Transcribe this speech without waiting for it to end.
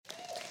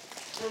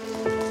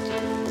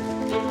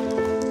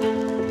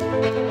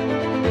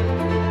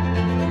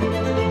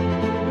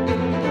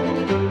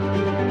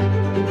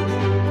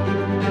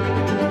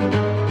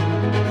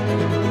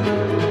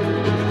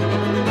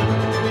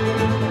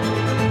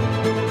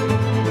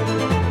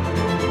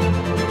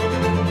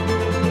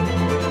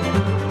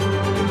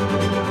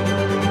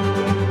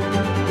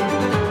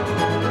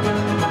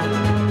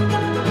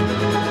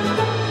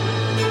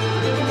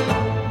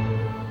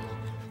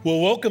Well,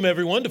 welcome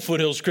everyone to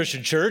Foothills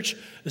Christian Church,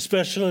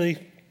 especially,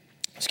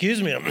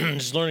 I'm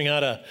just learning how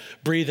to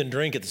breathe and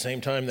drink at the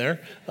same time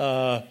there.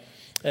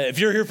 If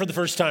you're here for the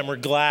first time, we're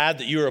glad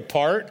that you're a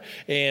part,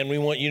 and we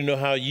want you to know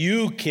how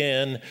you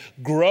can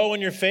grow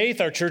in your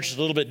faith. Our church is a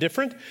little bit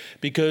different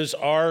because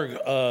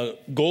our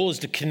goal is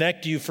to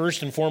connect you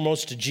first and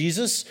foremost to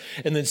Jesus.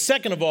 And then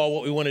second of all,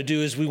 what we want to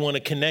do is we want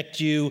to connect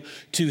you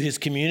to his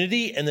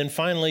community, and then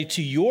finally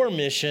to your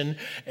mission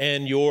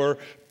and your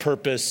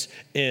purpose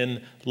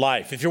in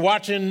life. If you're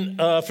watching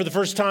for the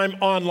first time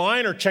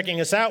online or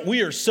checking us out,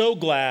 we are so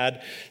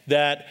glad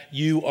that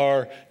you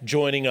are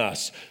joining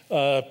us.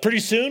 Pretty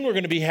soon, we're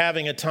going to be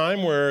having a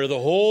time where the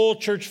whole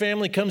church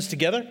family comes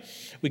together.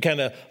 We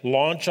kind of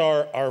launch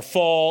our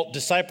fall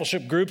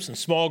discipleship groups and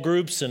small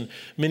groups and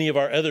many of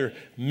our other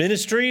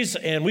ministries,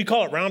 and we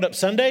call it Roundup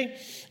Sunday,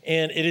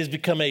 and it has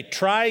become a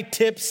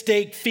tri-tip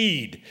steak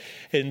feed.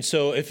 And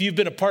so if you've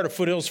been a part of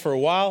Foothills for a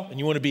while and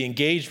you want to be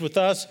engaged with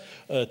us,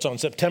 it's on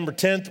September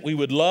 10th. We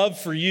would love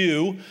for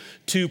you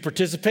to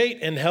participate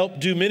and help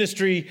do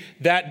ministry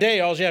that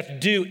day. All you have to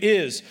do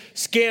is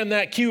scan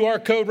that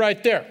QR code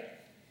right there.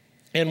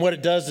 And what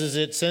it does is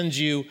it sends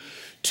you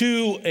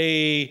to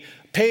a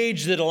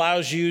page that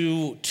allows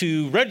you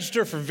to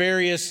register for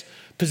various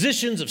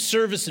positions of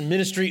service and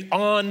ministry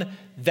on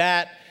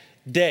that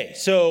day.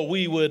 So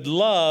we would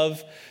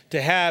love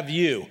to have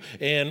you.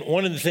 And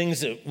one of the things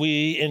that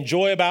we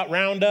enjoy about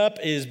Roundup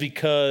is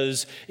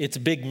because it's a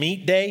big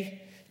meat day.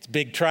 It's a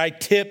big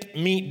tri-tip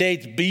meat day.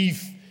 It's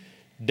beef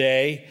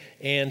day.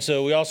 And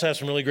so we also have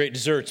some really great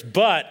desserts.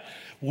 But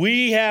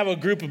we have a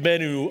group of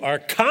men who are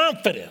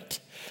confident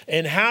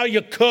in how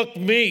you cook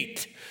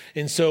meat.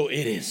 And so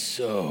it is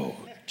so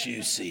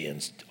juicy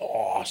and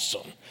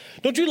awesome.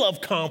 Don't you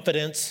love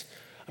confidence?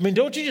 I mean,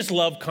 don't you just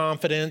love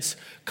confidence?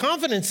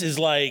 Confidence is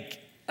like,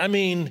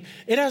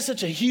 it has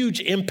such a huge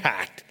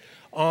impact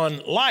on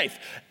life.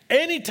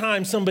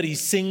 Anytime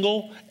somebody's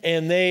single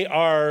and they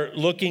are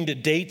looking to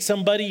date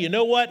somebody, you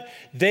know what?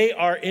 They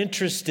are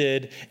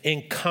interested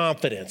in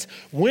confidence.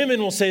 Women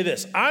will say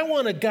this: I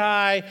want a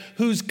guy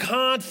who's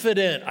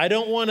confident. I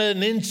don't want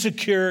an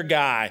insecure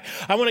guy.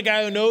 I want a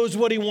guy who knows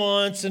what he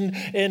wants and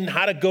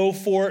how to go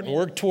for it and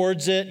work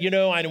towards it. You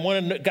know, I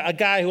want a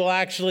guy who will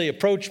actually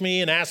approach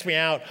me and ask me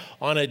out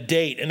on a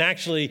date and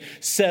actually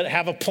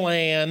have a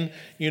plan,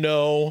 you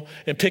know,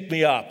 and pick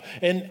me up.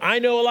 And I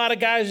know a lot of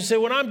guys who say,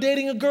 when I'm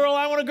dating a girl,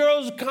 I want a girl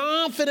who's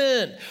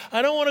confident.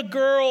 I don't want a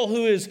girl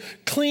who is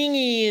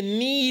clingy and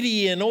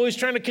needy and always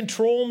trying to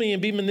control me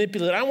and be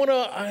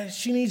manipulated.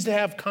 She needs to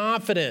have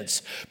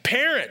confidence.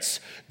 Parents,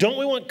 don't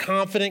we want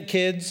confident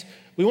kids?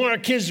 We want our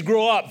kids to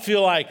grow up,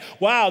 feel like,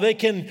 wow, they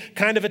can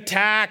kind of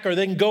attack or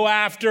they can go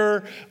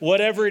after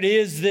whatever it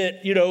is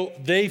that, you know,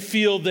 they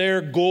feel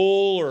their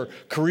goal or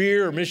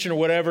career or mission or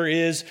whatever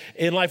is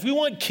in life. We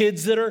want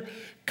kids that are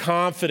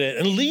confident.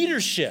 And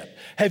leadership.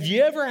 Have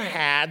you ever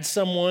had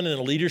someone in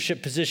a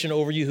leadership position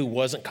over you who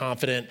wasn't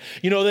confident?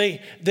 You know,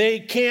 they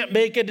can't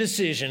make a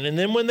decision. And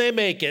then when they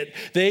make it,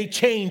 they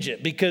change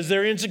it because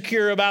they're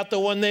insecure about the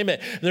one they made.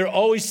 They're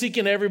always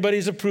seeking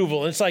everybody's approval.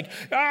 And it's like,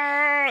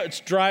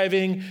 it's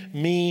driving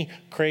me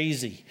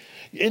crazy.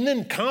 And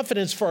then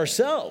confidence for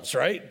ourselves,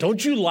 right?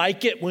 Don't you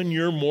like it when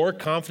you're more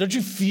confident?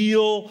 Don't you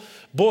feel,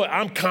 boy,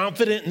 I'm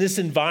confident in this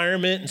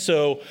environment. And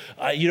so,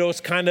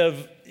 it's kind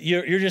of,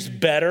 you're just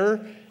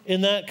better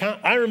in that.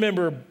 I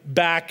remember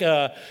back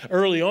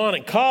early on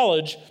in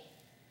college,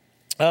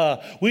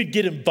 we'd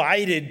get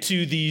invited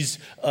to these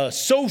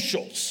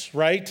socials,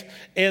 right?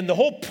 And the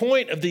whole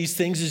point of these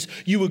things is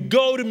you would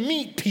go to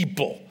meet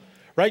people,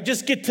 right?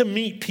 Just get to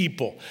meet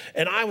people.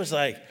 And I was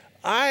like,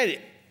 I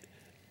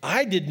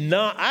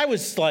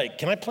was like,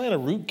 can I plan a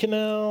root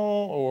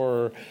canal?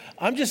 Or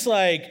I'm just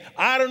like,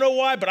 I don't know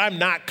why, but I'm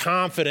not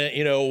confident,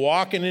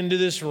 walking into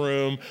this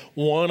room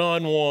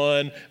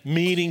one-on-one,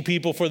 meeting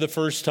people for the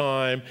first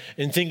time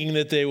and thinking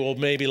that they will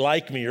maybe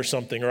like me or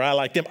something, or I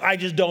like them. I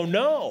just don't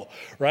know,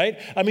 right?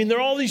 I mean, there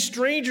are all these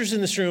strangers in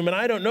this room and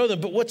I don't know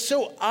them. But what's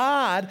so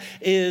odd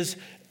is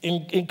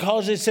in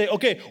college, they say,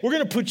 okay, we're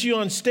going to put you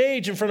on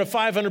stage in front of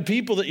 500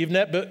 people that you've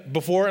met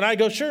before. And I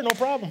go, sure, no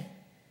problem.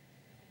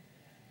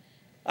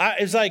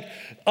 It's like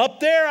up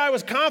there, I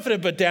was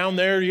confident, but down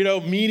there,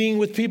 meeting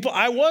with people,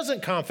 I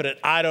wasn't confident.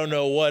 I don't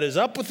know what is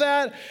up with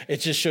that. It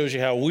just shows you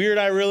how weird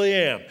I really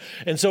am.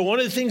 And so one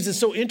of the things that's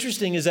so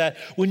interesting is that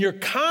when you're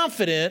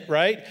confident,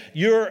 right,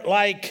 you're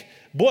like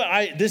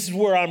boy, this is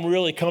where I'm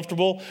really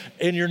comfortable,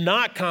 and you're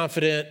not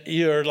confident,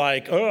 you're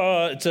like,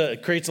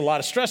 it creates a lot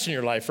of stress in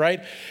your life,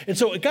 right? And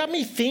so it got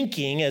me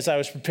thinking as I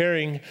was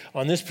preparing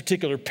on this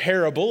particular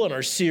parable in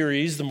our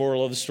series, The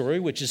Moral of the Story,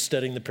 which is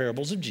studying the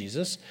parables of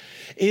Jesus,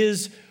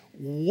 is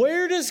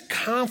where does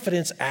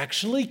confidence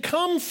actually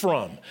come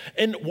from?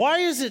 And why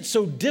is it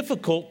so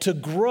difficult to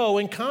grow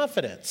in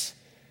confidence?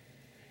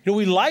 You know,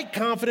 we like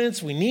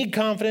confidence, we need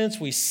confidence,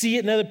 we see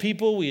it in other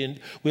people, we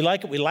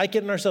like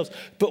it in ourselves.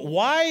 But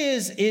why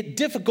is it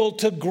difficult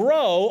to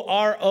grow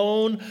our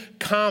own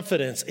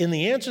confidence? And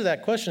the answer to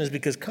that question is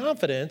because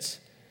confidence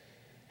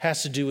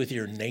has to do with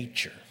your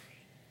nature.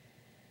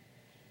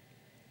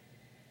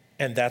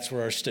 And that's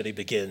where our study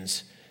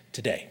begins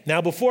today.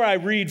 Now, before I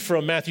read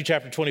from Matthew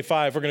chapter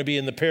 25, we're going to be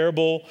in the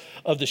parable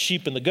of the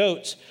sheep and the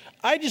goats.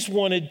 I just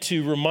wanted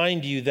to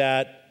remind you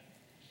that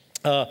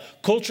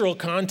cultural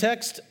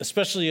context,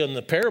 especially on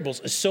the parables,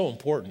 is so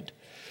important.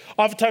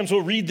 Oftentimes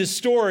we'll read this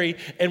story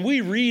and we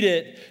read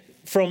it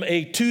from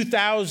a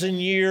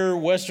 2,000-year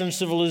Western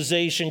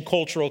civilization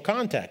cultural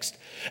context.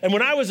 And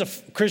when I was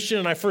a Christian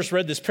and I first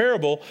read this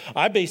parable,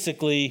 I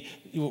basically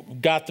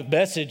got the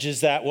message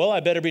is that, well, I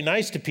better be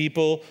nice to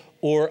people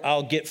or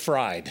I'll get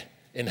fried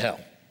in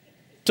hell.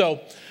 So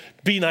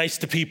be nice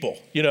to people,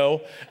 you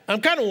know.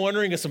 I'm kind of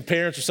wondering if some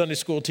parents or Sunday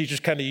school teachers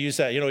kind of use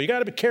that, you know, you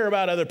got to care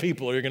about other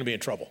people or you're going to be in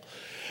trouble.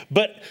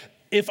 But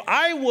if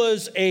I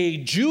was a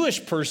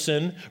Jewish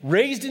person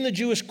raised in the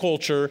Jewish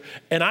culture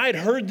and I'd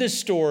heard this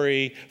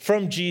story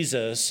from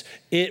Jesus,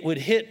 it would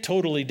hit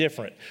totally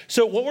different.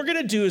 So what we're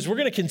going to do is we're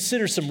going to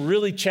consider some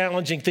really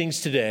challenging things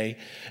today.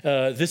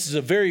 This is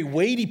a very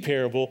weighty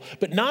parable,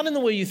 but not in the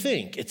way you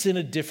think. It's in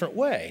a different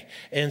way.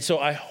 And so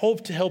I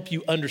hope to help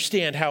you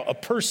understand how a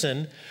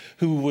person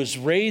who was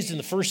raised in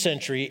the first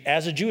century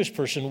as a Jewish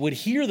person would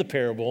hear the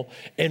parable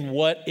and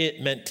what it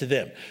meant to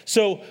them.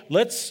 So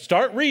let's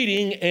start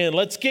reading and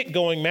let's get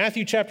going.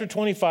 Matthew chapter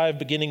 25,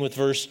 beginning with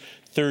verse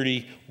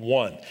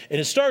 31. And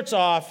it starts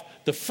off,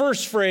 the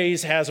first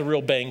phrase has a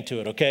real bang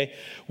to it, okay?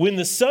 When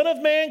the Son of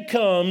Man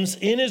comes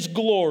in his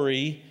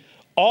glory,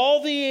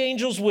 all the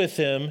angels with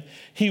him,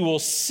 he will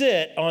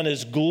sit on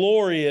his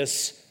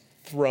glorious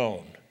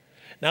throne.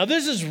 Now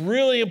this is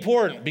really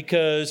important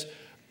because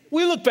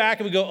we look back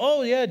and we go,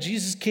 oh yeah,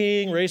 Jesus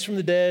king, raised from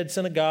the dead,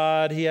 son of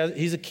God,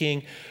 he's a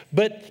king.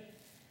 But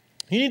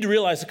you need to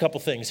realize a couple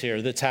things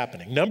here that's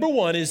happening. Number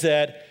one is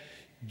that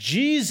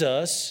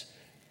Jesus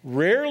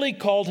rarely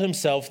called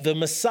himself the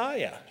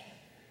Messiah.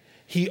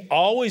 He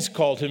always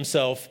called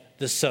himself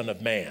the Son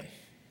of Man.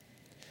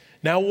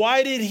 Now,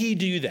 why did he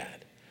do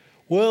that?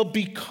 Well,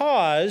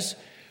 because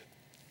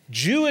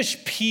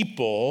Jewish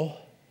people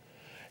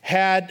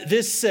had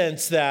this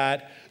sense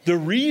that the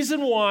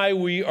reason why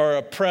we are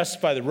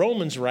oppressed by the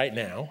Romans right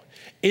now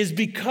is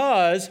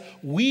because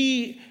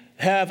we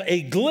have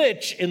a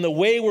glitch in the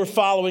way we're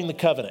following the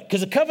covenant.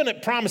 Because the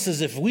covenant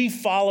promises if we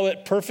follow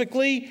it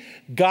perfectly,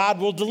 God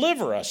will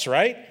deliver us,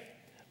 right?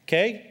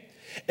 Okay?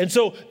 And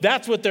so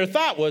that's what their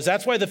thought was.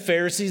 That's why the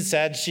Pharisees,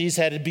 Sadducees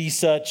had to be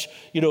such,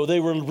 they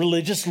were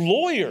religious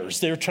lawyers.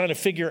 They were trying to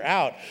figure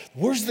out,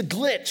 where's the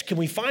glitch? Can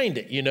we find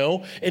it,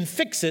 and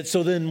fix it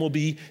so then we'll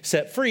be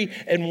set free.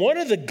 And one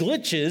of the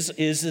glitches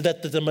is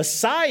that the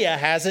Messiah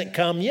hasn't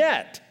come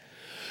yet.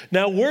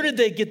 Now, where did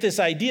they get this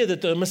idea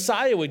that the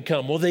Messiah would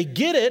come? Well, they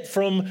get it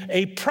from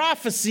a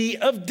prophecy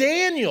of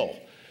Daniel.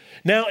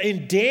 Now,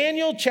 in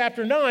Daniel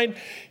chapter 9,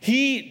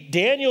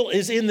 Daniel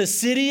is in the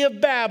city of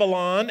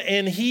Babylon,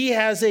 and he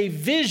has a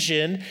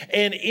vision.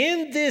 And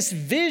in this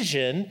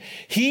vision,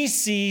 he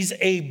sees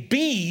a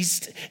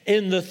beast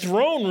in the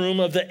throne room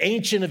of the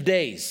Ancient of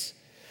Days.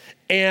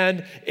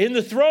 And in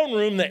the throne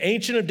room, the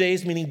Ancient of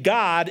Days, meaning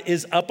God,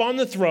 is up on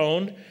the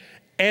throne.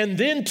 And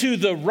then to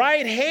the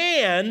right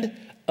hand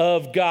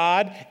of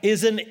God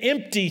is an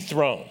empty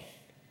throne.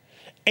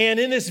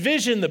 And in this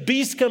vision, the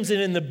beast comes in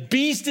and the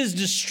beast is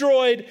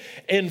destroyed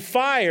in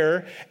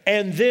fire.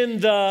 And then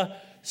the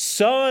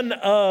Son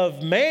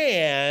of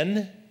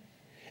Man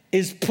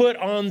is put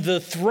on the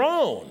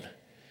throne.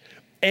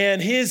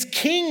 And his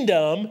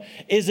kingdom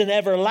is an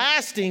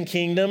everlasting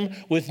kingdom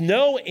with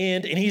no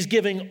end. And he's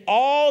giving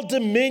all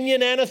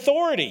dominion and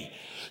authority.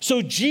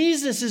 So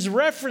Jesus is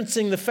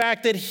referencing the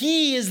fact that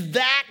he is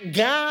that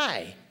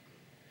guy.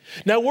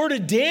 Now, where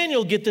did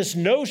Daniel get this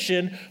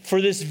notion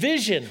for this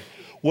vision?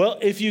 Well,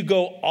 if you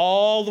go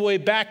all the way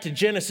back to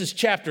Genesis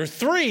chapter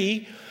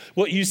 3,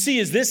 what you see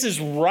is this is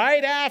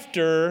right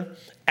after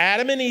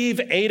Adam and Eve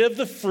ate of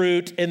the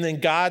fruit, and then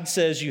God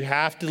says you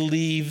have to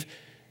leave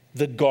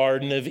the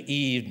Garden of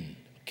Eden,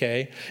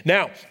 okay?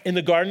 Now, in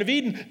the Garden of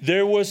Eden,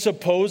 there was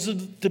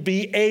supposed to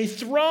be a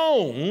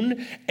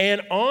throne,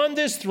 and on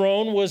this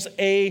throne was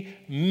a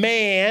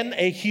man,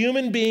 a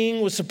human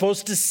being was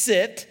supposed to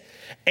sit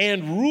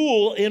and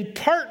rule in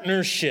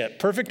partnership,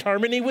 perfect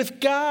harmony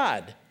with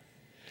God.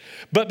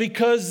 But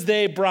because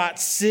they brought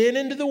sin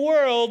into the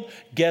world,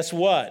 guess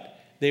what?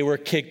 They were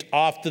kicked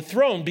off the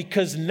throne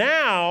because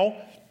now,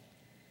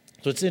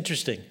 so it's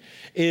interesting,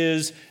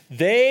 is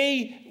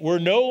they were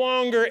no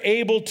longer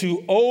able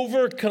to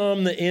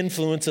overcome the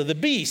influence of the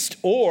beast,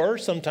 or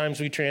sometimes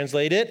we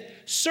translate it,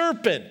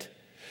 serpent.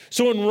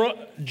 So in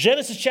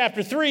Genesis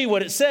chapter 3,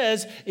 what it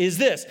says is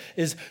this,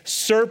 is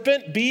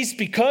serpent, beast,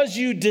 because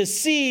you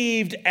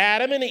deceived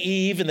Adam and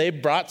Eve and they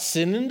brought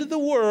sin into the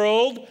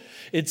world,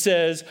 it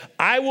says,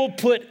 I will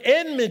put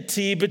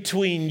enmity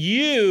between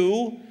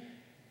you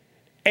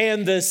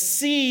and the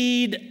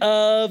seed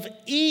of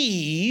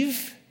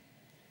Eve,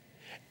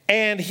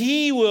 and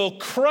he will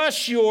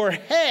crush your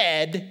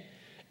head,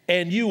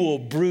 and you will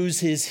bruise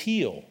his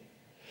heel.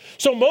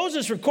 So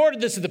Moses recorded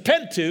this in the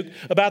Pentateuch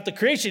about the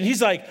creation.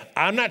 He's like,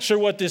 I'm not sure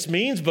what this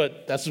means,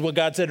 but that's what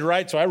God said to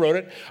write, so I wrote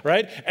it,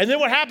 right? And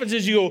then what happens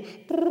is you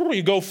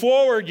go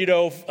forward,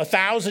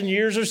 1,000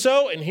 years or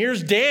so, and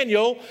here's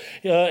Daniel.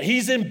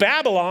 He's in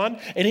Babylon,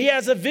 and he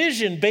has a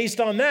vision based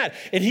on that.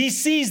 And he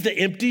sees the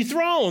empty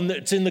throne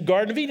that's in the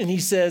Garden of Eden. He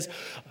says,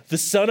 the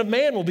Son of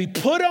Man will be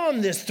put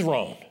on this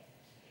throne.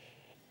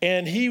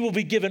 And he will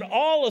be given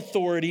all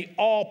authority,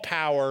 all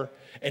power,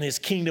 and his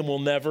kingdom will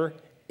never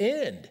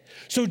end.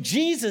 So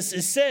Jesus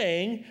is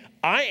saying,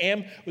 I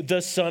am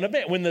the Son of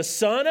Man. When the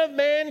Son of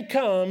Man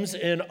comes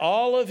in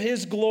all of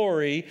his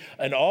glory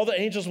and all the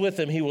angels with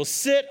him, he will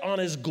sit on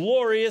his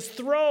glorious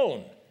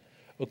throne.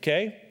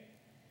 Okay?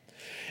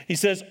 He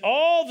says,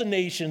 all the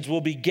nations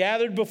will be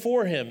gathered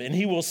before him, and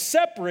he will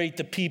separate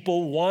the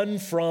people one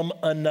from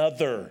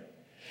another,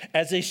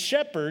 as a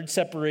shepherd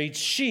separates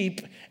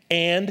sheep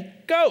and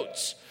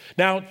goats.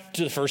 Now,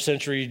 to the first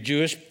century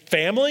Jewish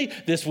family,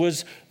 this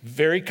was a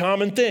very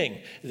common thing.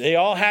 They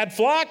all had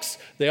flocks,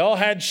 they all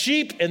had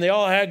sheep, and they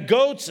all had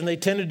goats, and they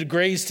tended to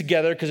graze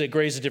together because they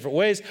grazed in different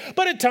ways.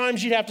 But at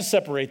times, you'd have to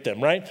separate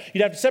them, right?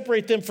 You'd have to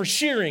separate them for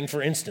shearing,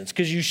 for instance,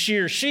 because you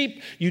shear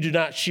sheep, you do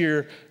not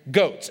shear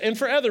goats. And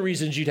for other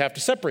reasons, you'd have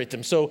to separate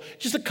them. So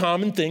just a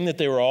common thing that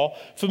they were all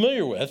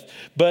familiar with.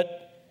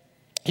 But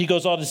he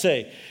goes on to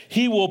say,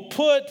 he will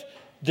put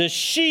the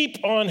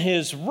sheep on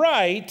his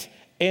right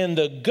and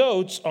the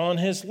goats on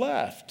his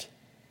left.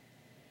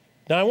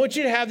 Now, I want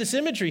you to have this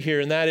imagery here,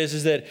 and that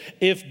is that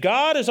if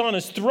God is on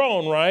his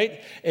throne,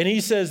 right, and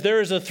he says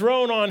there is a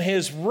throne on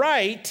his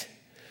right,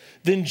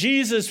 then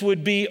Jesus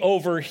would be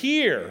over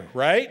here,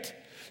 right?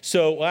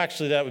 So, well,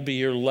 actually, that would be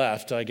your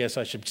left. I guess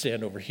I should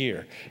stand over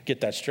here,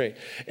 get that straight.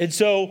 And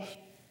so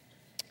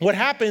what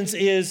happens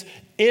is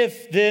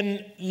if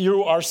then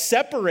you are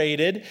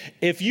separated,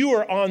 if you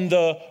are on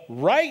the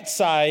right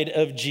side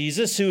of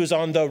Jesus, who is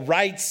on the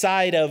right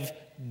side of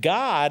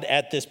God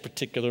at this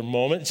particular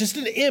moment. It's just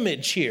an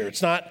image here.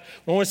 It's not, I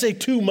don't want to say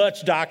too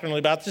much doctrinally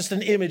about it, it's just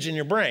an image in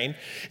your brain,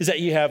 is that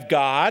you have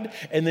God,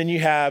 and then you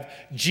have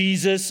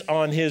Jesus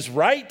on his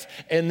right,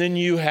 and then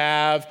you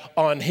have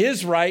on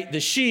his right the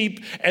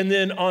sheep, and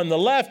then on the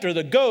left are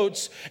the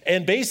goats,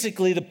 and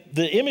basically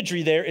the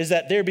imagery there is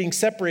that they're being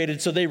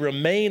separated so they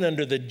remain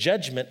under the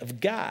judgment of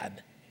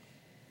God.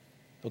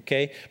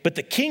 Okay? But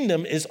the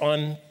kingdom is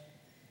on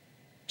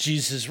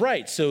Jesus'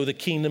 right, so the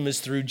kingdom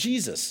is through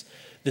Jesus.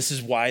 This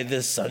is why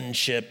the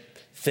sonship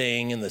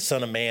thing and the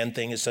Son of Man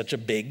thing is such a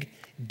big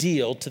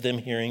deal to them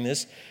hearing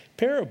this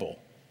parable.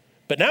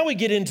 But now we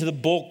get into the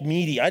bulk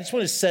meaty. I just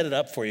want to set it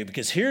up for you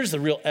because here's the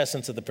real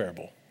essence of the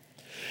parable.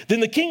 Then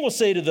the king will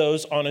say to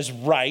those on his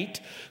right,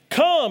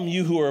 come,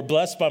 you who are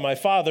blessed by my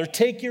Father,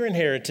 take your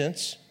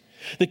inheritance,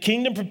 the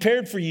kingdom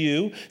prepared for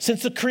you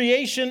since the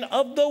creation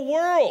of the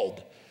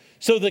world.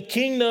 So the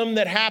kingdom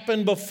that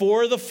happened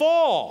before the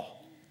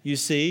fall, you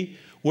see,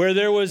 where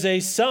there was a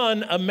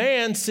son, a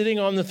man sitting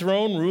on the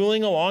throne,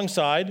 ruling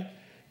alongside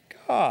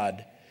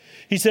God.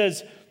 He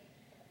says,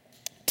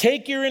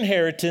 take your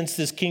inheritance,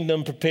 this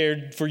kingdom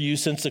prepared for you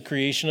since the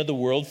creation of the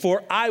world.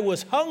 For I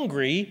was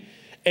hungry,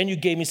 and you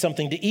gave me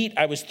something to eat.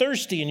 I was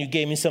thirsty, and you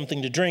gave me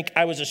something to drink.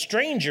 I was a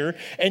stranger,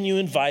 and you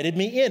invited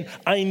me in.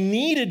 I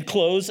needed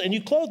clothes, and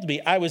you clothed me.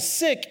 I was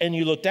sick, and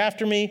you looked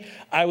after me.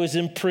 I was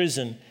in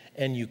prison,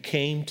 and you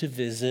came to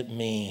visit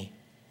me.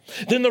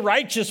 Then the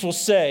righteous will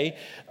say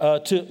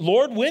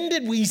Lord, when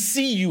did we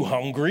see you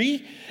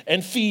hungry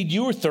and feed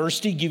you, or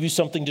thirsty, give you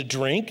something to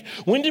drink?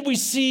 When did we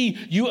see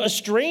you a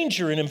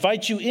stranger and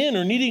invite you in,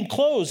 or needing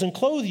clothes and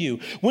clothe you?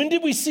 When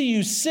did we see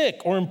you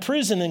sick or in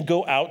prison and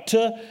go out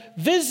to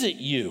visit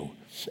you?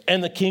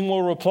 And the king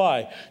will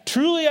reply,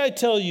 truly I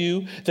tell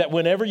you that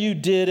whenever you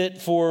did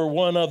it for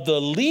one of the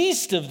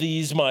least of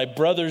these, my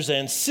brothers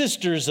and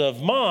sisters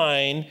of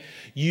mine,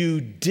 you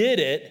did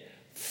it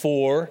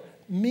for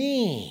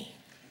me.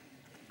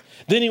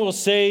 Then he will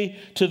say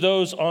to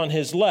those on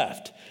his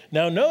left.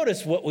 Now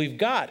notice what we've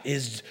got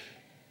is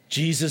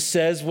Jesus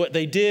says what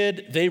they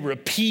did, they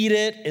repeat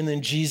it, and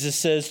then Jesus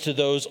says to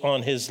those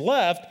on his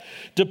left,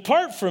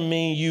 depart from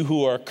me, you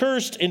who are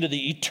cursed, into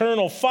the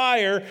eternal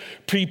fire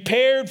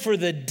prepared for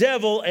the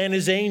devil and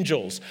his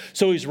angels.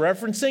 So he's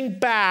referencing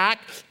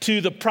back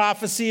to the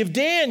prophecy of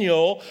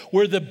Daniel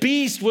where the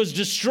beast was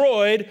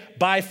destroyed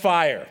by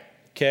fire.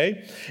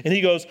 Okay? And he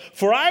goes,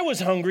 for I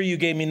was hungry, you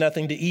gave me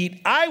nothing to eat.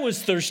 I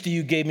was thirsty,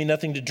 you gave me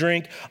nothing to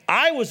drink.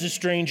 I was a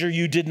stranger,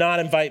 you did not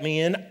invite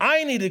me in.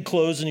 I needed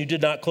clothes and you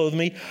did not clothe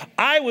me.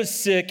 I was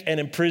sick and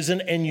in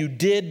prison and you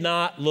did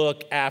not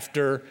look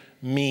after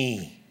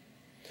me.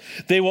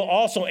 They will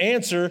also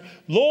answer,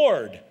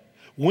 Lord,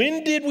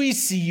 when did we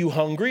see you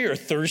hungry or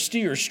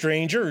thirsty or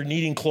stranger or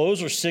needing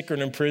clothes or sick or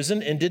in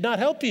prison and did not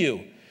help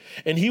you?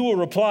 And he will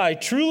reply,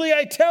 truly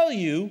I tell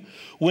you,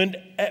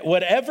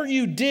 whatever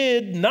you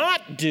did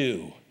not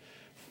do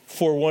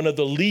for one of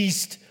the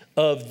least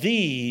of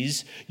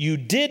these, you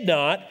did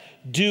not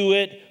do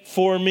it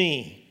for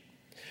me.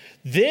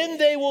 Then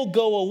they will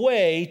go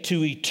away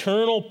to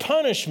eternal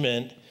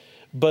punishment,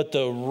 but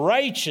the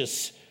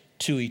righteous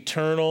to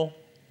eternal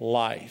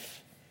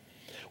life.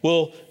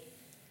 Well,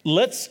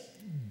 let's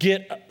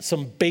get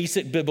some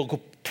basic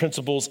biblical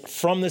principles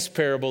from this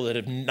parable that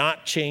have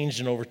not changed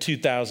in over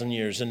 2,000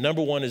 years. And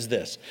number one is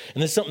this,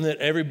 and this is something that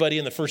everybody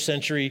in the first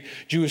century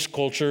Jewish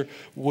culture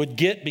would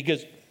get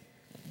because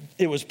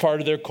it was part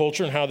of their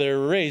culture and how they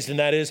were raised, and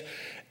that is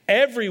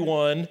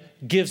everyone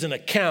gives an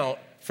account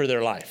for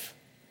their life.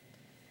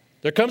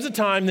 There comes a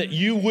time that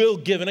you will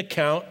give an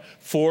account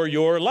for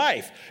your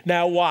life.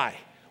 Now, why?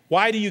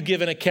 Why do you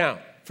give an account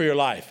for your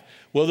life?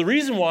 Well, the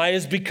reason why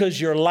is because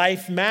your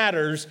life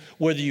matters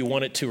whether you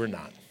want it to or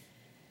not.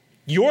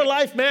 Your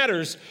life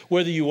matters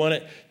whether you want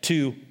it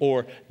to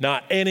or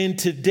not. And in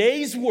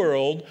today's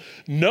world,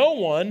 no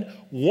one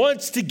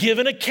wants to give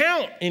an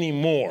account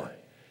anymore.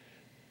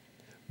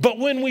 But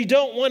when we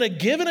don't want to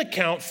give an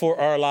account for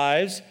our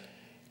lives,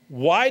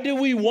 why do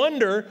we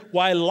wonder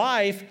why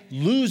life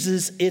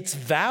loses its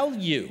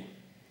value?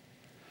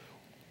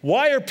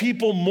 Why are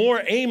people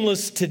more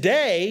aimless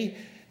today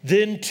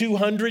than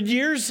 200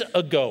 years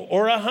ago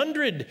or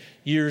 100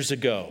 years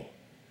ago?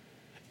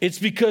 It's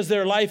because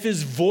their life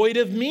is void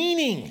of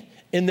meaning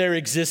in their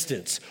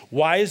existence.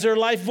 Why is their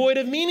life void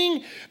of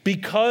meaning?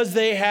 Because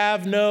they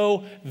have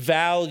no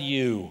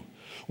value.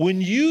 When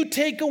you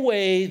take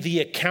away the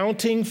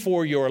accounting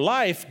for your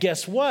life,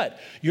 guess what?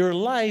 Your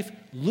life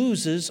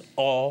loses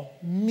all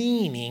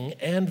meaning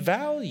and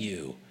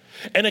value.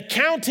 And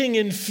accounting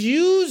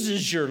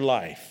infuses your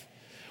life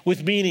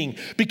with meaning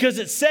because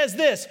it says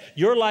this,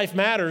 your life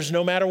matters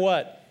no matter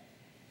what.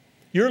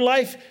 Your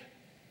life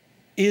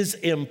is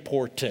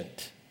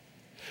important.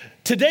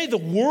 Today, the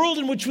world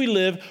in which we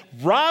live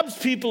robs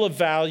people of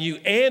value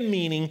and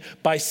meaning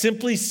by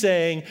simply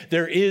saying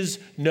there is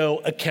no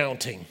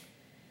accounting.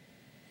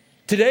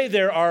 Today,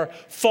 there are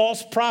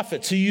false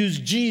prophets who use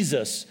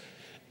Jesus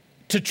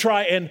to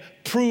try and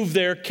prove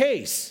their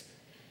case.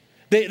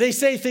 They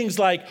say things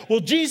like,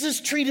 well,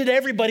 Jesus treated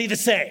everybody the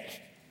same.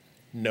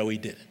 No, he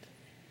didn't.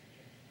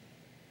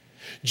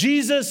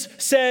 Jesus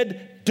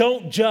said,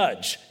 don't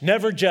judge,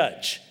 never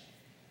judge.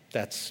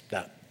 That's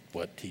not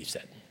what he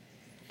said.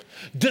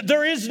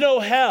 There is no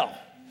hell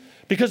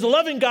because the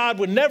loving God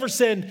would never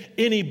send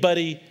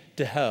anybody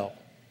to hell.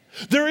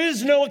 There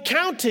is no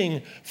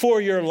accounting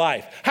for your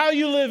life. How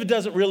you live, it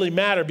doesn't really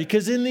matter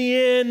because in the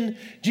end,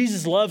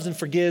 Jesus loves and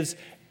forgives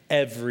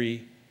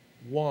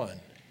everyone.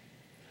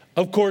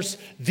 Of course,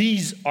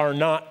 these are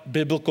not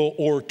biblical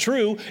or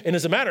true. And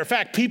as a matter of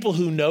fact, people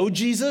who know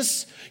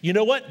Jesus, you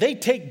know what? They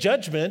take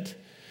judgment,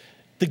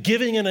 the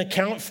giving an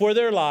account for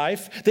their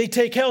life. They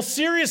take hell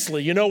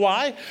seriously. You know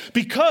why?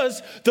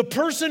 Because the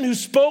person who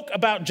spoke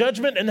about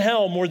judgment and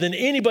hell more than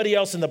anybody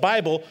else in the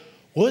Bible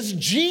was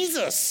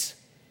Jesus.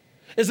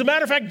 As a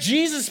matter of fact,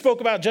 Jesus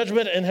spoke about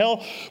judgment and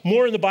hell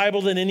more in the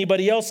Bible than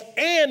anybody else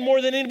and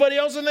more than anybody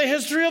else in the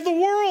history of the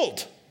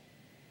world.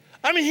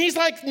 I mean, he's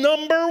like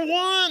number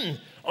one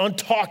on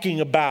talking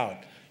about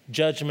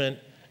judgment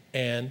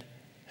and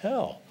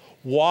hell.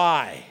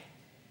 Why?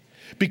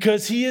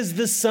 Because he is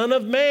the Son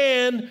of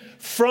Man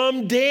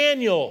from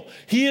Daniel.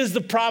 He is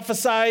the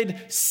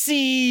prophesied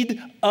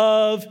seed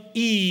of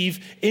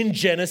Eve in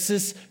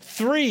Genesis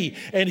 3.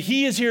 And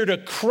he is here to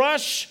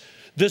crush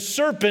the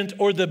serpent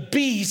or the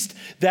beast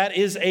that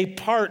is a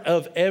part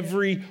of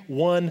every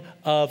one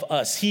of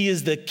us. He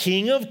is the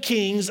King of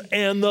Kings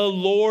and the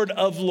Lord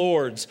of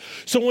Lords.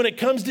 So when it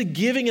comes to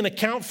giving an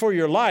account for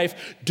your life,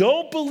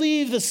 don't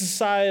believe the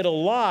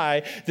societal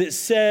lie that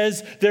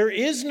says there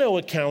is no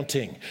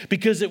accounting,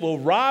 because it will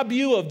rob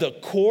you of the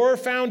core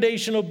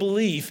foundational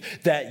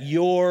belief that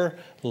your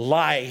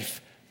life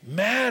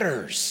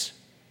matters.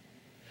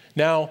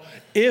 Now,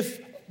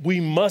 if we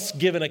must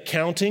give an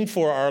accounting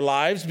for our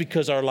lives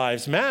because our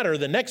lives matter,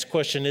 the next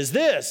question is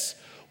this: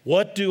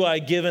 what do I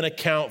give an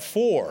account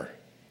for?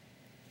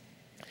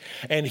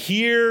 And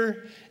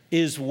here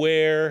is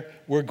where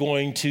we're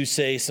going to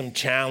say some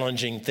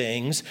challenging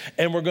things,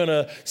 and we're going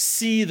to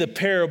see the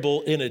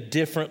parable in a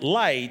different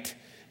light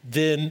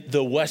than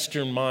the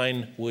Western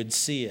mind would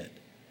see it.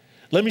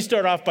 Let me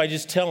start off by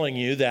just telling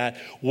you that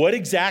what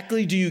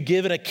exactly do you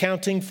give an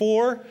accounting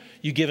for?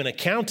 You give an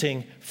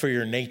accounting for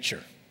your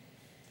nature.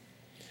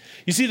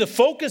 You see, the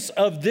focus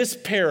of this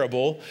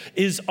parable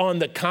is on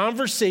the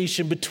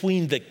conversation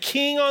between the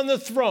king on the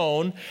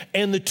throne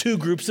and the two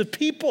groups of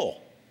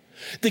people.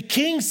 The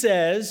king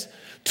says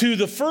To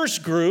the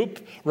first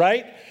group,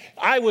 right?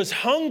 I was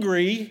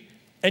hungry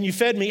and you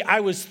fed me. I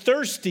was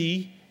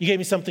thirsty. You gave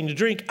me something to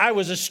drink. I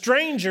was a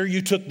stranger.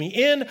 You took me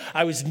in.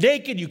 I was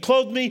naked. You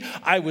clothed me.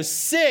 I was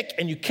sick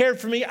and you cared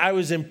for me. I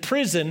was in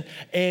prison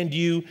and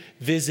you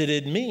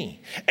visited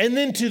me. And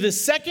then to the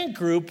second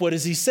group, what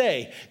does he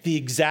say? The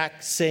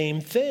exact same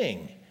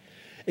thing,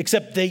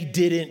 except they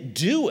didn't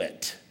do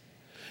it.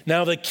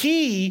 Now, the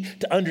key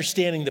to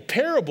understanding the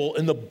parable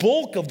and the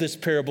bulk of this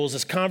parable is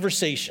this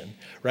conversation,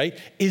 right,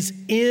 is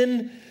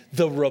in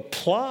the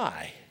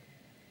reply.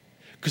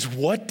 Because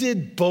what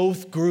did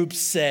both groups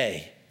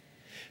say?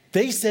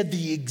 They said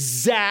the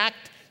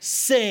exact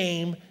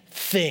same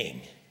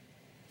thing.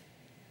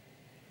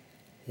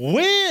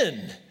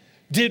 When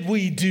did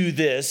we do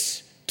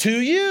this to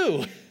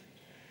you?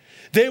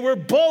 They were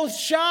both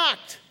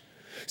shocked.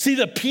 See,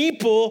 the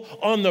people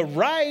on the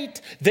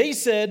right, they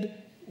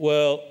said,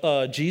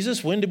 well,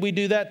 Jesus, when did we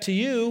do that to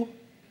you?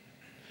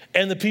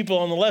 And the people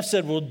on the left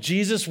said, well,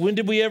 Jesus, when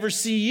did we ever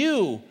see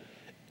you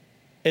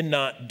and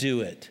not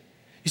do it?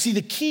 You see,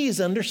 the key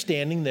is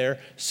understanding their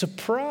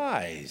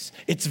surprise.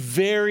 It's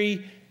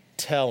very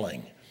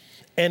telling.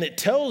 And it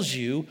tells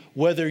you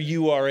whether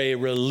you are a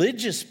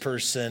religious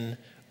person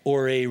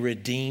or a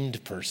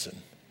redeemed person.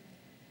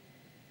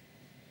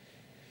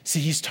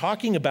 See, he's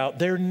talking about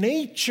their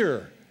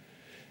nature.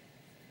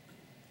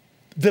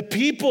 The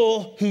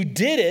people who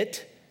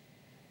did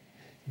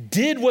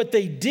what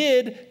they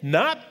did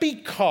not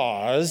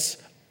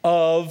because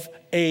of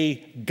a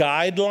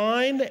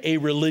guideline, a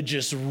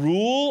religious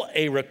rule,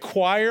 a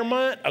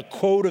requirement, a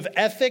code of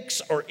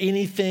ethics, or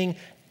anything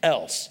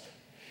else.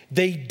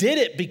 They did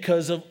it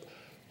because of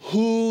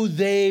who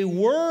they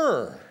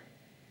were.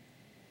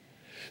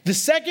 The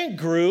second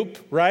group,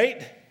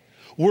 right,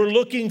 were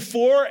looking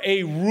for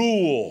a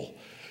rule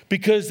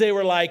because they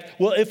were like,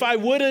 well, if I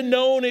would have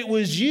known it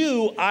was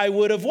you, I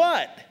would have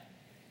what?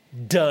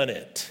 Done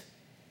it.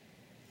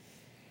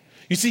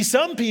 You see,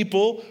 some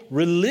people,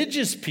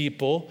 religious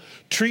people,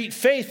 treat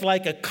faith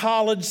like a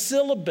college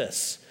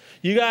syllabus.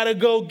 You got to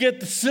go get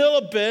the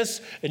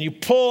syllabus and you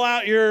pull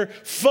out your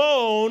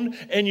phone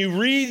and you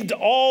read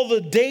all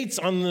the dates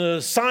on the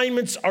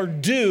assignments are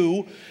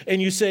due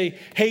and you say,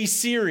 hey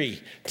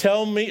Siri,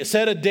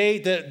 set a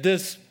date that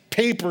this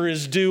paper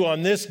is due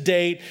on this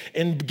date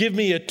and give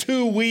me a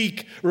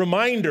 2-week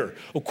reminder.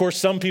 Of course,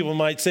 some people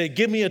might say,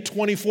 give me a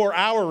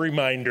 24-hour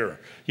reminder,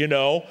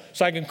 so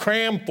I can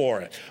cram for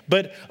it.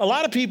 But a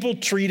lot of people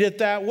treat it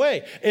that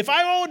way. If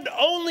I would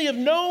only have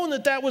known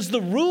that was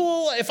the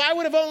rule, if I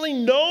would have only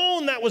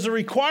known that was a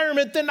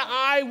requirement, then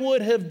I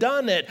would have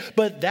done it.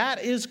 But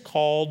that is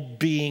called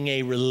being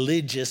a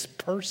religious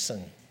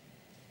person.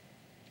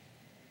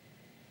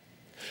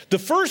 The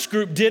first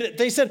group did it.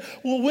 They said,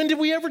 well, when did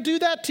we ever do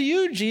that to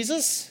you,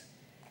 Jesus?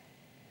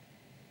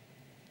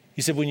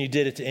 He said, when you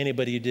did it to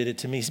anybody, you did it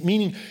to me.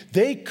 Meaning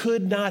they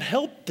could not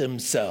help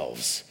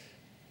themselves.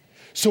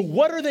 So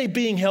what are they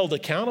being held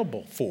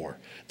accountable for?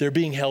 They're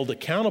being held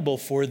accountable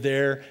for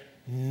their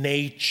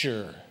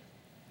nature.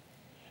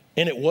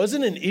 And it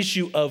wasn't an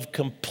issue of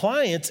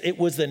compliance. It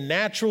was the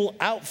natural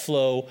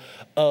outflow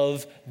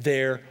of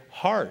their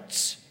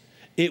hearts.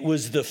 It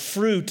was the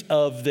fruit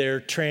of their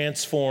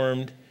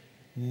transformed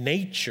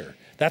nature.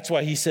 That's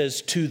why he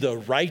says, to the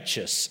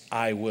righteous,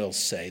 I will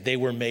say. They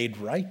were made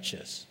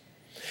righteous.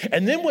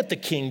 And then what the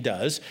king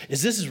does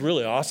is, this is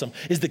really awesome,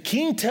 is the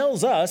king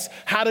tells us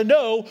how to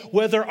know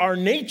whether our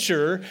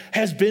nature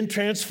has been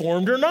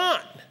transformed or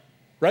not,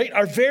 right?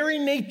 Our very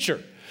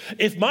nature.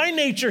 If my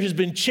nature has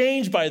been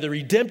changed by the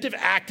redemptive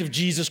act of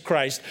Jesus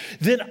Christ,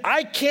 then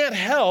I can't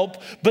help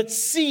but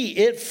see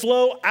it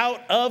flow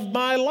out of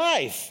my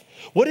life.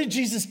 What did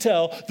Jesus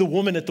tell the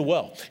woman at the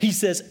well? He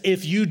says,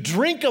 if you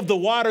drink of the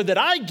water that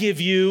I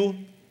give you,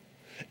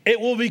 it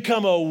will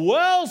become a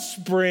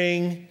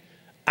wellspring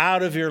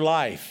out of your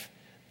life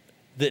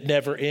that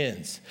never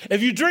ends.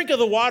 If you drink of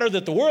the water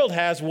that the world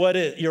has,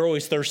 you're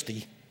always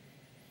thirsty.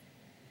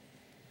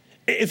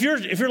 If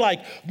you're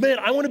like, man,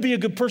 I want to be a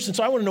good person,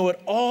 so I want to know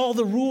what all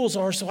the rules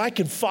are so I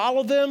can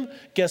follow them,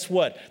 guess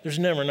what? There's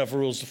never enough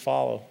rules to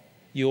follow.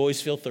 You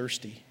always feel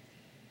thirsty.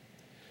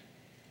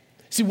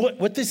 See,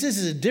 what this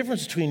is a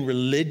difference between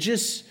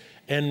religious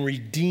and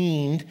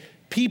redeemed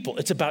people.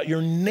 It's about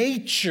your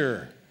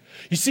nature.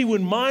 You see,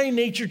 when my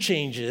nature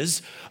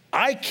changes,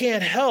 I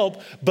can't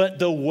help but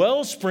the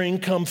wellspring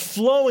come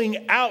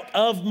flowing out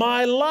of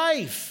my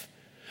life.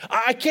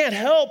 I can't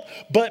help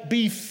but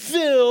be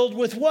filled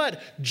with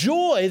what?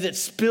 Joy that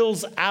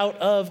spills out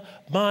of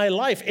my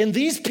life. And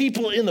these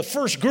people in the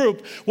first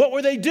group, what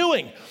were they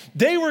doing?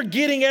 They were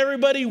getting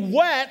everybody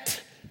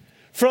wet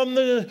from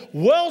the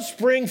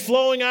wellspring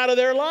flowing out of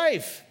their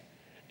life.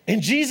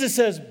 And Jesus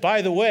says,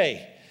 by the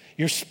way,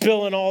 you're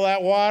spilling all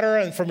that water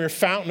and from your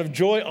fountain of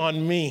joy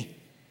on me.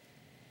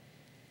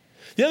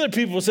 The other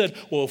people said,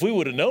 well, if we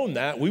would have known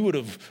that, we would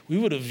have,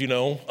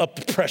 upped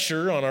the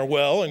pressure on our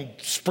well and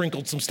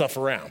sprinkled some stuff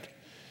around.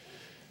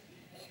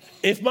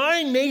 If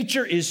my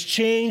nature is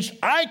changed,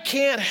 I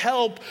can't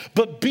help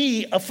but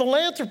be a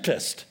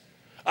philanthropist.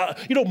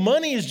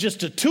 Money is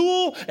just a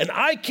tool, and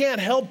I can't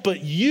help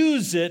but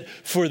use it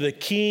for the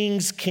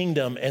King's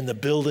kingdom and the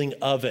building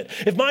of it.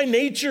 If my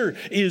nature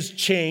is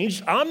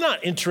changed, I'm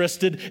not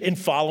interested in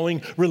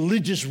following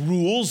religious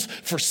rules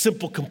for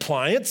simple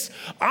compliance.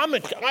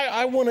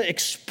 I want to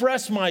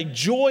express my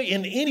joy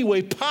in any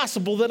way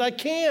possible that I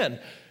can.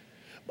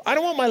 I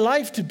don't want my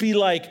life to be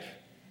like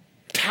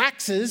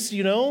taxes,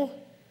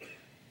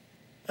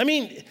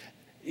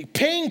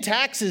 paying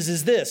taxes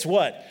is this,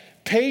 what?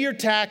 Pay your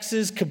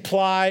taxes,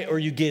 comply, or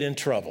you get in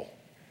trouble.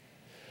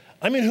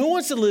 Who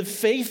wants to live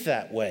faith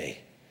that way?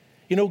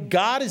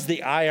 God is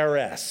the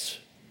IRS.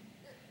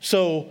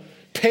 So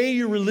pay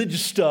your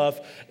religious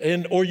stuff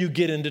or you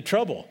get into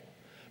trouble.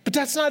 But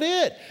that's not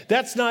it.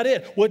 That's not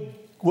it.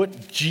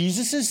 What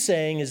Jesus is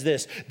saying is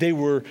this. They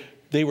were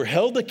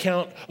held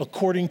account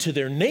according to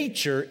their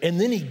nature, and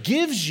then he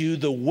gives you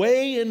the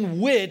way in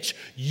which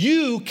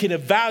you can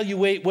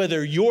evaluate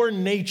whether your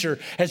nature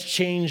has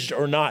changed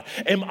or not.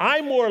 Am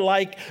I more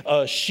like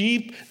a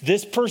sheep,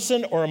 this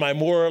person, or am I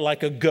more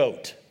like a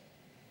goat?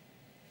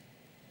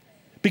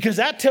 Because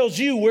that tells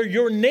you where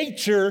your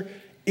nature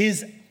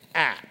is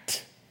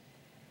at.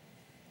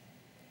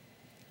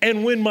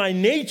 And when my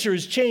nature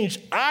is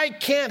changed, I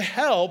can't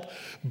help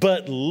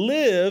but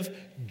live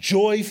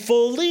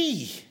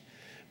joyfully,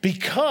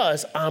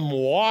 because I'm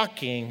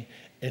walking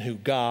in who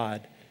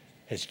God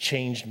has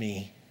changed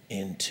me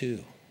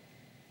into.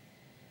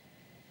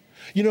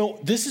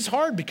 This is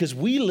hard because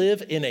we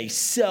live in a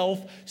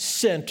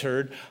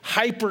self-centered,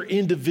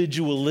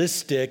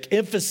 hyper-individualistic,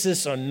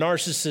 emphasis on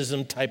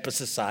narcissism type of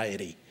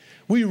society.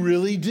 We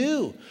really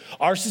do.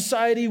 Our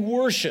society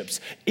worships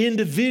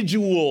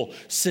individual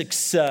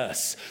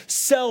success,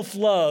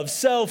 self-love,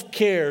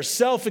 self-care,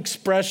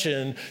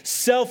 self-expression,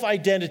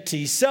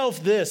 self-identity,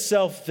 self-this,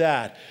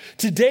 self-that.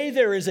 Today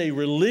there is a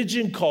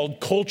religion called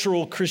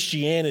cultural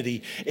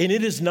Christianity, and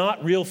it is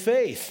not real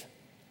faith.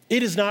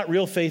 It is not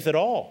real faith at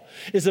all.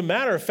 As a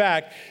matter of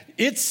fact,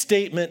 its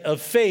statement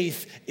of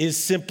faith is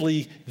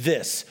simply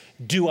this: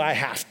 do I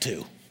have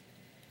to?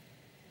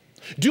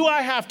 Do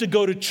I have to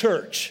go to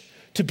church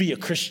to be a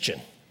Christian?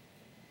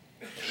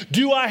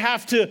 Do I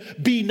have to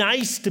be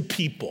nice to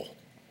people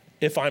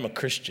if I'm a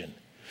Christian?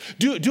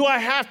 Do I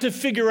have to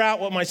figure out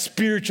what my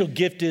spiritual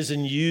gift is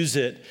and use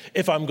it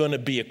if I'm going to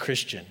be a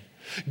Christian?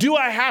 Do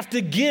I have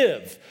to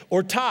give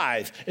or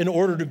tithe in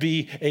order to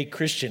be a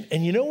Christian?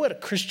 And you know what a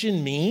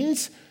Christian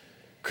means?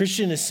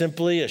 Christian is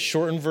simply a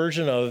shortened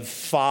version of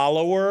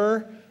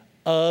follower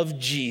of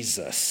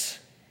Jesus.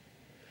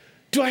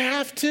 Do I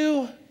have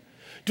to?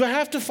 Do I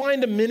have to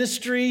find a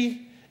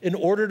ministry in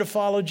order to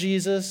follow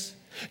Jesus?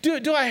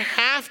 Do I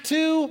have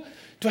to?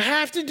 Do I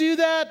have to do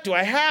that? Do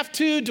I have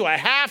to? Do I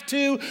have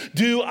to?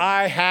 Do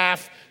I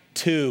have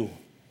to?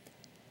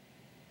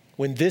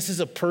 When this is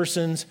a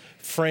person's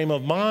frame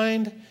of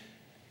mind,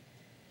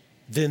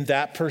 then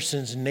that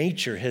person's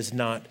nature has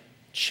not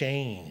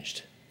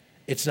changed.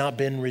 It's not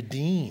been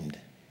redeemed.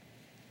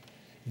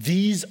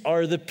 These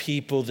are the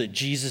people that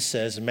Jesus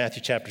says in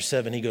Matthew chapter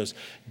 7, he goes,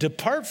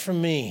 "Depart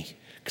from me,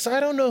 because I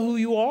don't know who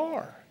you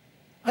are.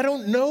 I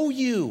don't know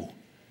you,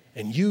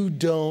 and you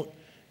don't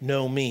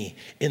know me."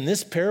 In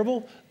this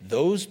parable,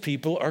 those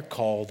people are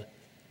called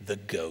the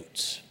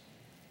goats.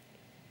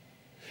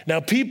 Now,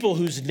 people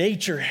whose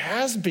nature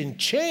has been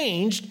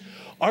changed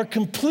are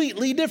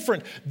completely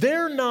different.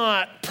 They're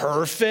not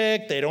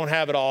perfect. They don't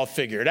have it all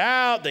figured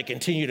out. They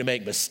continue to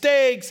make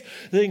mistakes.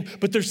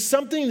 But there's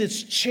something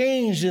that's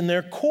changed in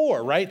their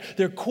core, right?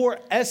 Their core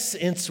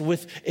essence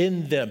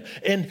within them.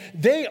 And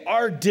they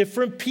are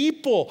different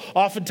people.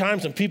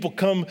 Oftentimes when people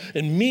come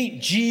and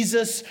meet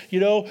Jesus,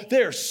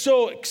 they're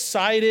so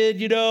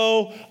excited,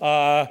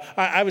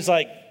 I was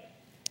like,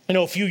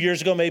 a few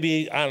years ago,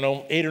 maybe,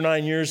 8 or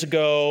 9 years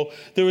ago,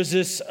 there was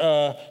this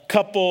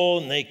couple,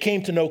 and they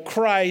came to know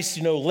Christ,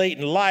 late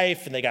in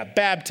life, and they got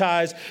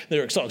baptized. They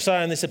were so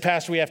excited, and they said,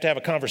 "Pastor, we have to have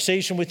a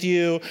conversation with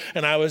you."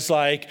 And I was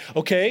like,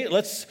 "Okay,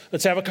 let's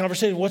have a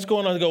conversation. What's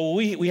going on?" They go,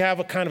 "Well, we have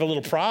a kind of a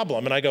little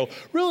problem." And I go,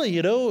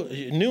 "Really,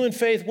 new in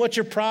faith, what's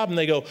your problem?"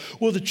 They go,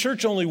 "Well, the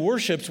church only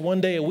worships one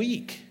day a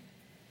week.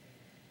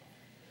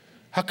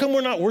 How come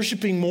we're not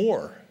worshiping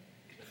more?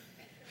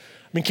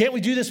 Can't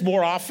we do this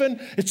more often?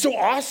 It's so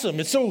awesome.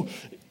 It's so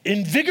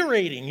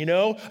invigorating, and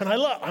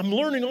I'm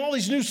learning all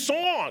these new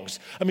songs.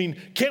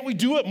 Can't we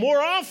do it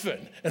more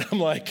often?" And I'm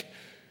like,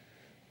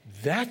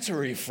 that's a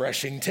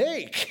refreshing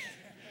take,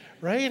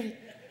 right?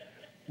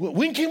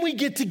 When can we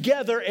get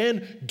together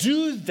and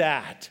do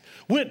that?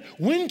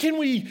 When can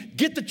we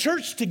get the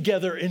church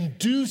together and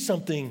do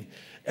something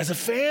as a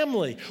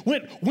family?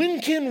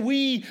 When can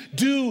we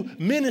do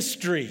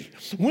ministry?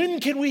 When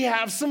can we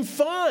have some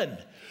fun?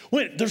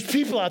 There's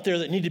people out there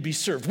that need to be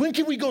served. When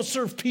can we go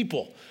serve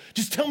people?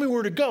 Just tell me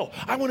where to go.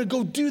 I want to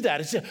go do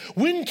that.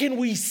 When can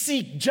we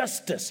seek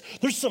justice?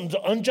 There's some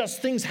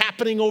unjust things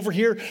happening over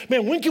here.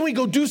 Man, when can we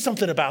go do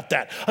something about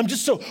that? I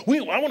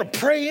want to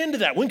pray into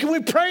that. When can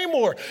we pray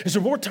more? Is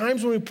there more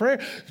times when we pray?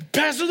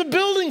 Pastor, the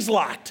building's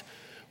locked.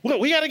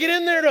 We got to get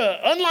in there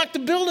to unlock the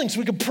building so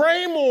we can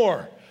pray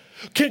more.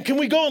 Can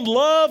we go and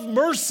love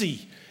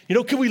mercy?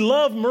 Can we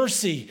love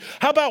mercy?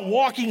 How about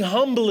walking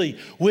humbly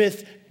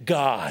with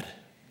God?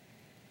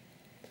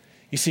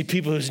 You see,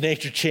 people whose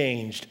nature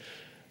changed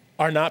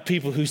are not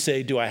people who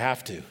say, do I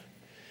have to?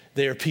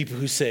 They are people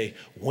who say,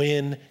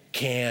 when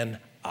can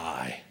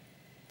I?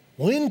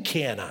 When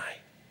can I?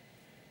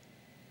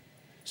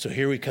 So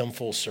here we come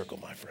full circle,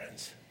 my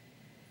friends.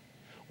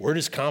 Where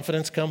does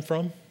confidence come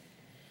from?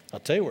 I'll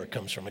tell you where it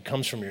comes from. It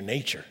comes from your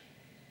nature.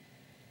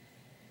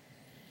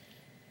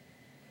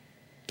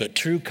 But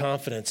true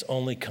confidence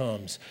only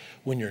comes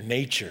when your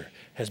nature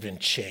has been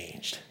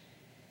changed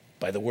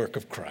by the work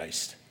of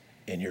Christ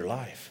in your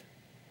life.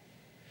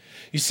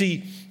 You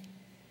see,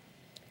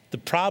 the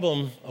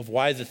problem of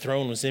why the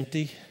throne was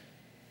empty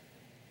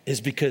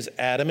is because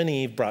Adam and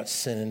Eve brought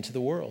sin into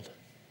the world.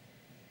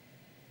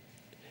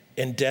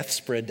 And death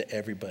spread to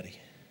everybody.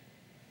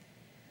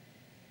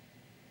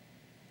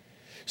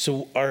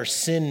 So our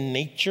sin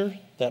nature,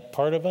 that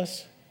part of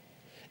us,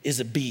 is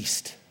a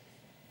beast.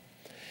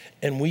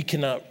 And we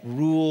cannot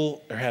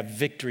rule or have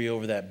victory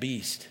over that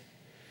beast.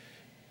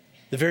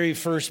 The very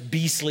first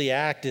beastly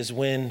act is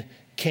when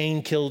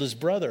Cain killed his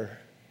brother.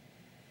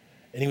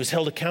 And he was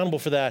held accountable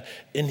for that.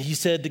 And he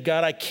said to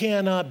God, I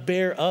cannot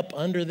bear up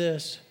under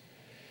this.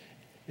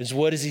 And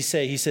what does he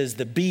say? He says,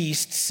 the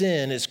beast,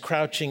 sin, is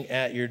crouching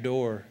at your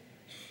door.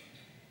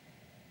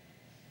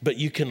 But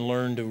you can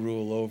learn to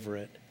rule over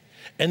it.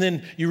 And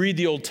then you read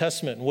the Old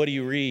Testament, and what do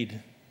you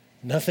read?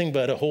 Nothing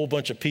but a whole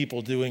bunch of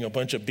people doing a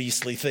bunch of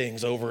beastly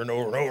things over and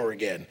over and over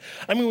again.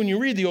 I mean, when you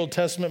read the Old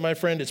Testament, my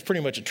friend, it's pretty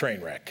much a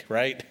train wreck,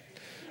 right?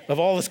 Of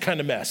all this kind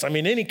of mess. I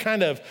mean, any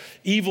kind of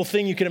evil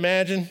thing you can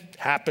imagine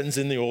happens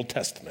in the Old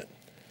Testament.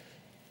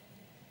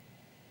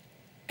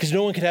 Because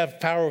no one could have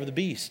power over the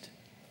beast.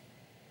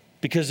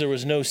 Because there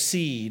was no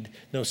seed,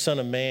 no son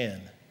of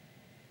man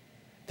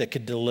that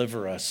could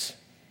deliver us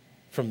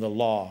from the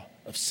law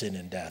of sin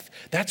and death.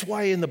 That's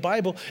why in the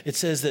Bible it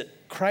says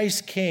that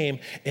Christ came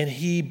and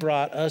he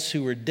brought us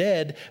who were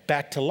dead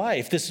back to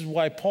life. This is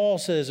why Paul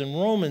says in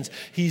Romans,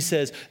 he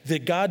says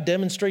that God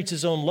demonstrates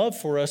his own love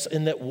for us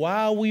in that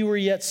while we were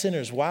yet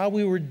sinners, while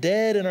we were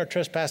dead in our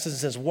trespasses, it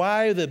says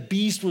while the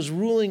beast was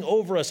ruling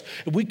over us,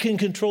 we can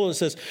control it. It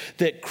says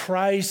that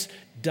Christ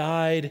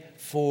died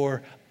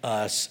for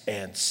us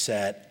and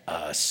set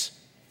us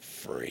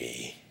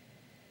free.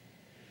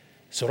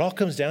 So it all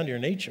comes down to your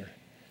nature.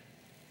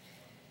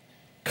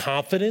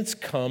 Confidence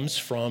comes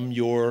from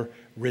your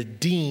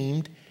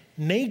redeemed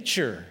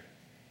nature.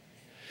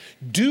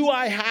 Do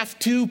I have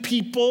to,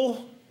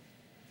 people?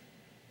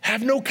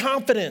 Have no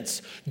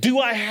confidence. Do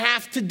I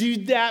have to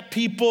do that,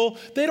 people?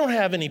 They don't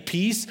have any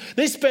peace.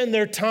 They spend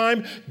their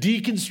time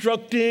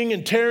deconstructing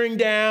and tearing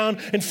down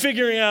and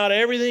figuring out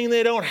everything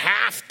they don't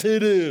have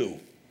to do.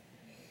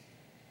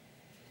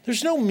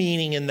 There's no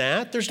meaning in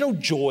that. There's no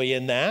joy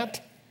in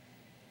that.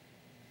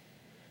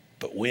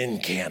 But when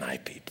can I,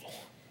 people?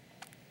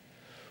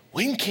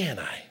 When can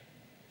I?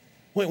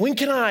 When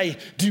can I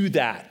do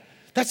that?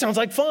 That sounds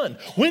like fun.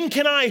 When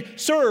can I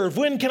serve?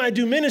 When can I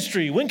do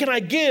ministry? When can I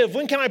give?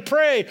 When can I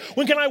pray?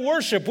 When can I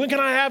worship? When can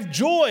I have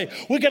joy?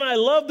 When can I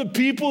love the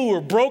people who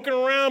are broken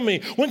around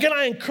me? When can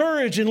I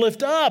encourage and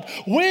lift up?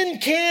 When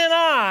can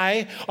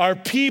I are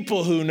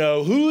people who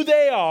know who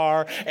they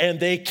are and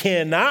they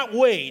cannot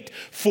wait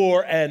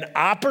for an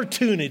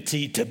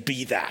opportunity to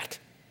be that.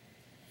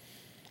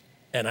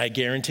 And I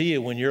guarantee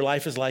you, when your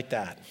life is like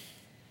that,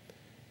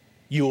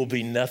 you will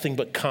be nothing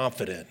but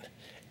confident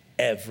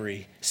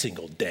every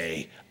single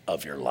day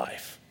of your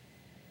life.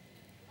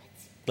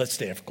 Let's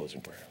stand for closing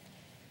prayer.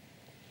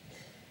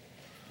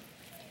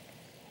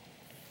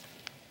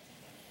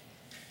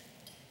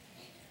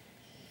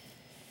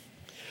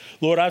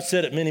 Lord, I've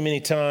said it many, many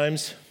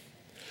times.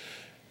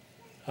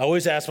 I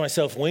always ask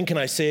myself, when can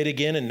I say it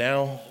again? And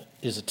now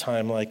is a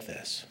time like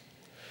this.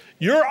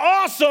 You're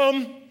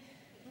awesome.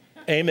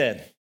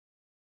 Amen.